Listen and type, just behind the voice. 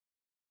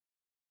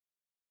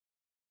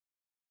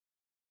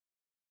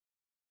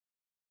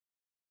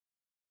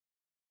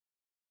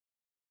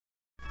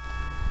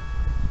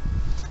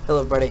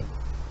Hello, buddy.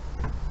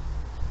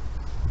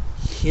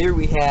 Here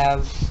we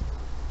have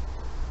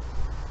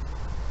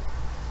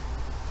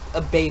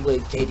a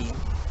Beyblade stadium.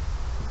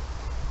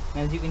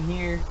 As you can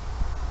hear,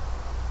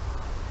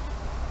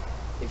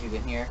 if you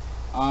can hear,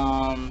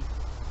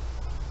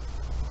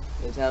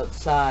 it's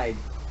outside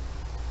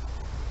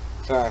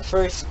for our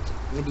first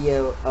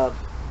video of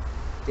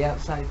the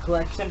outside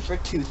collection for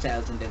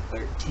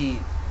 2013.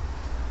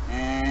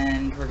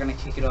 And we're gonna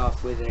kick it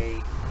off with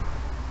a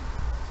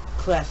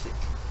classic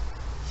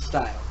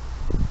style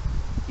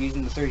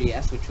using the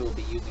 30S, which we'll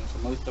be using for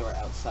most of our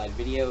outside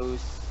videos,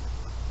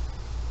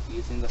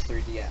 using the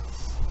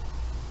 30S.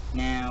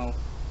 Now,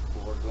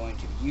 what we're going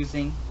to be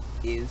using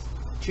is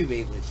two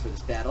Beyblades for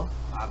this battle,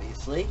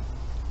 obviously,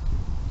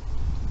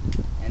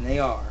 and they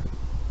are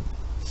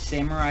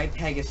Samurai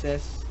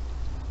Pegasus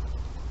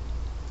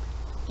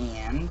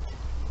and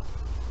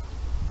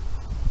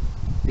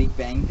Big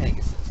Bang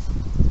Pegasus,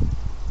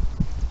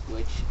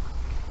 which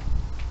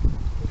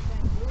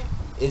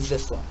is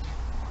this one,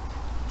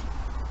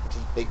 which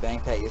is Big Bang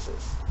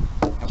Pegasus.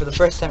 And for the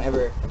first time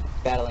ever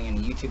battling in a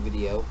YouTube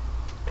video,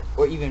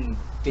 or even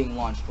being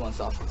launched once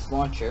off its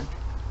launcher,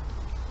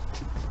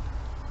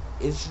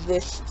 is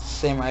this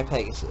Samurai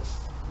Pegasus.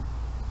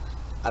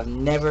 I've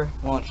never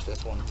launched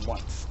this one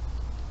once.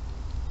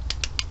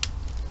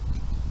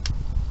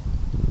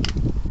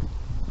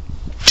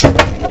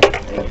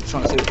 Just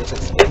want to see what this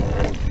is.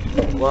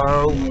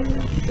 Whoa,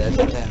 that's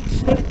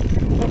intense.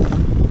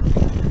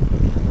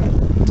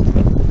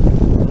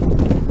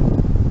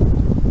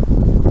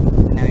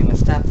 Now we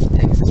must stop this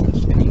Pegasus from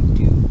spinning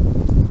to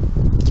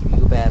give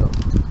you a battle.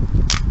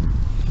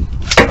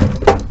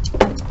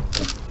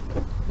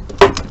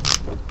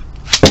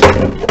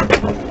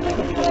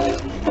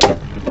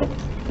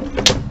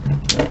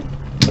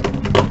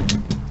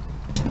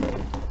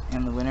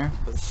 And the winner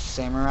was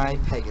Samurai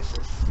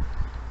Pegasus.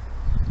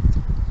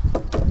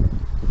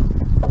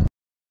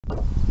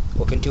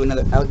 Welcome to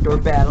another outdoor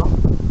battle.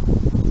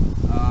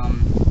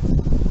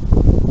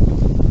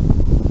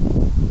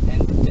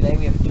 And today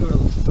we have a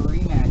total of 3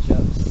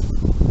 matchups,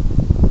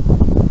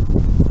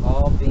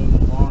 all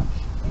being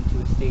launched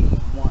into a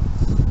stadium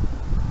once.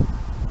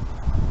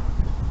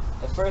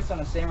 The first one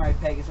is Samurai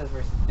Pegasus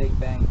versus Big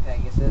Bang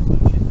Pegasus,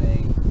 which is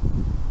a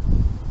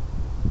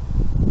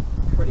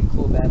pretty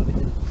cool battle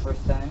because it's the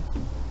first time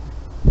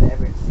that I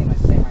ever seen my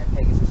Samurai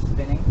Pegasus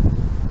spinning.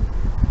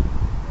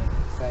 I'm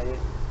excited.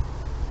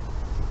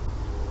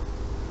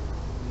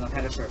 I've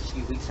had it for a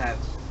few weeks. I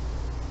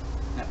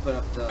put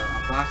up the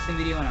unboxing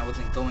video and I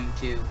wasn't going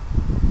to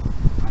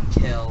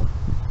until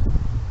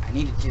I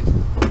needed to.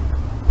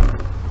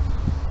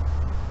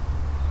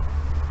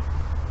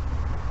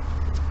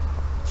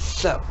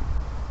 So,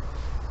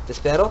 this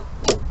battle,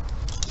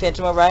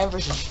 Phantom Orion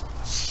versus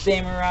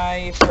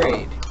Samurai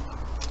Afraid.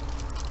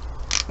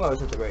 Well,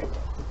 is it the right?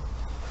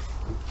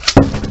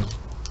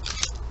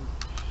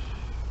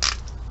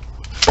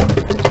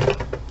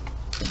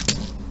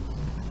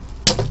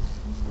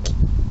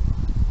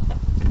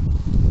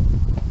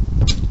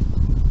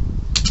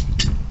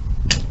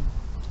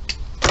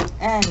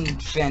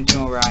 And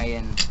Phantom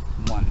Orion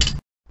won.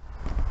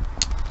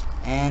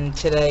 And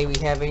today we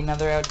have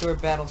another outdoor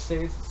battle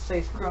series with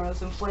Safe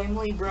Kronos and Flame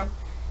Libra,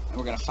 and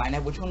we're gonna find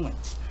out which one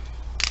wins.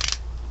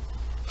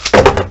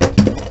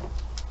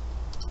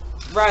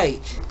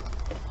 Right,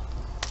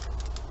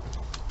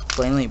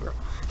 Flame Libra.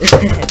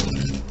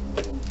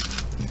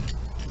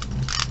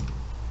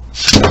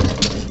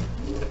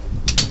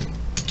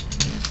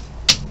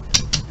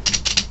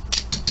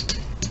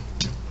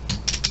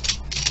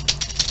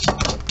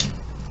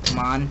 Come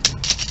on.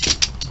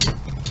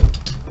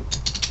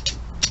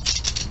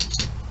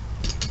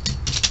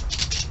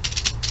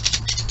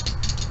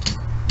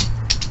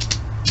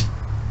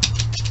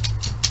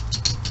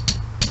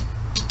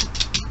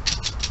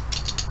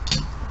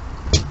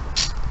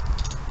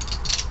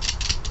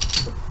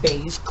 The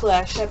bays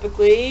clash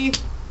epically.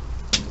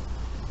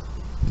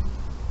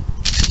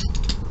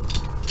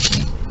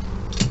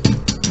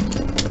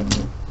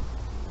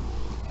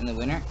 And the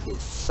winner is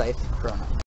Safe Kronos.